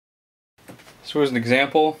So as an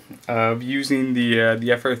example of using the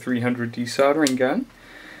FR300 desoldering gun,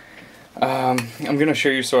 I'm going to show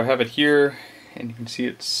you. So I have it here, and you can see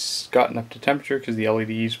it's gotten up to temperature because the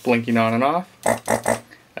LED is blinking on and off.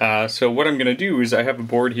 So what I'm going to do is I have a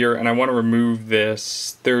board here, and I want to remove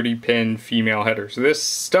this 30-pin female header. So this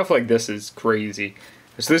stuff like this is crazy.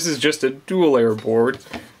 So this is just a dual layer board.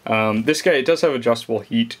 This guy, it does have adjustable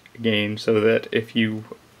heat gain, so that if you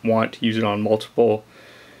want to use it on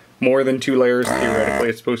more than 2 layers, theoretically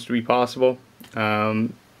it's supposed to be possible.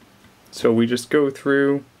 So we just go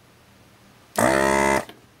through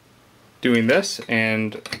doing this,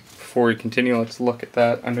 and before we continue, let's look at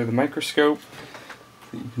that under the microscope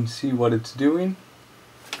so you can see what it's doing.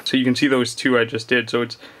 So you can see those 2 I just did. So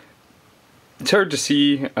it's hard to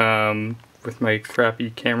see with my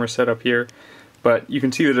crappy camera setup here, but you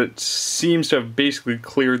can see that it seems to have basically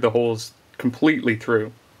cleared the holes completely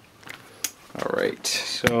through. Alright,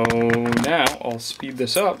 so now I'll speed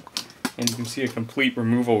this up, and you can see a complete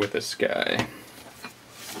removal with this guy.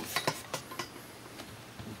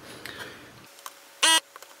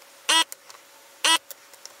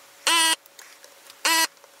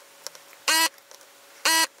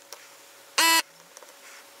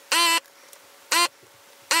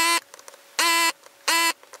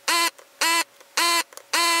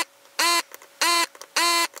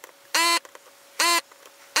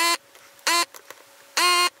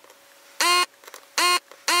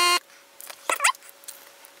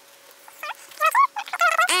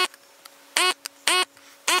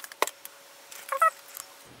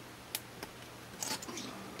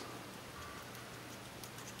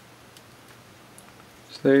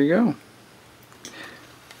 So there you go.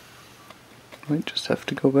 Might just have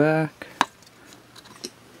to go back.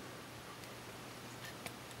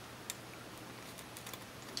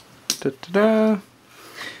 Da-da-da.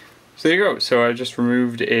 So there you go. So I just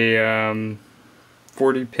removed a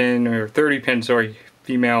 40-pin or 30-pin, sorry,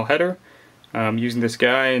 female header using this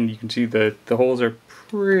guy, and you can see the holes are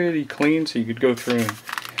pretty clean. So you could go through and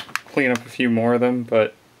clean up a few more of them,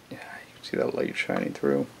 but yeah, you can see that light shining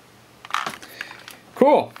through.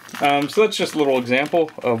 Cool. So that's just a little example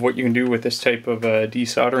of what you can do with this type of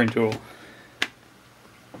desoldering tool.